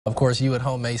Of course, you at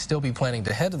home may still be planning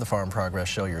to head to the Farm Progress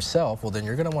Show yourself. Well, then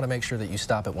you're going to want to make sure that you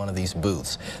stop at one of these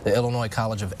booths. The Illinois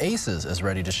College of ACES is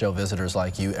ready to show visitors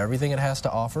like you everything it has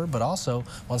to offer, but also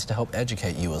wants to help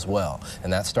educate you as well.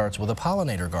 And that starts with a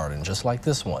pollinator garden, just like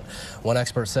this one. One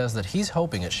expert says that he's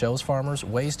hoping it shows farmers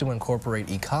ways to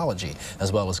incorporate ecology,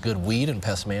 as well as good weed and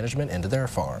pest management into their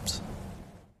farms.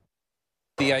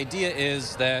 The idea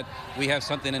is that we have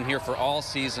something in here for all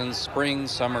seasons, spring,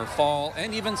 summer, fall,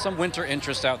 and even some winter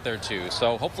interest out there too.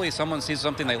 So hopefully someone sees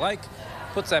something they like,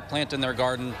 puts that plant in their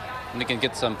garden, and they can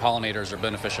get some pollinators or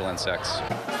beneficial insects.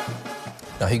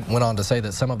 Now, he went on to say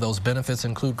that some of those benefits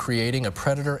include creating a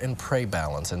predator and prey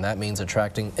balance, and that means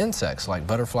attracting insects like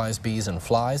butterflies, bees, and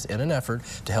flies in an effort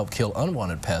to help kill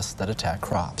unwanted pests that attack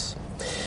crops.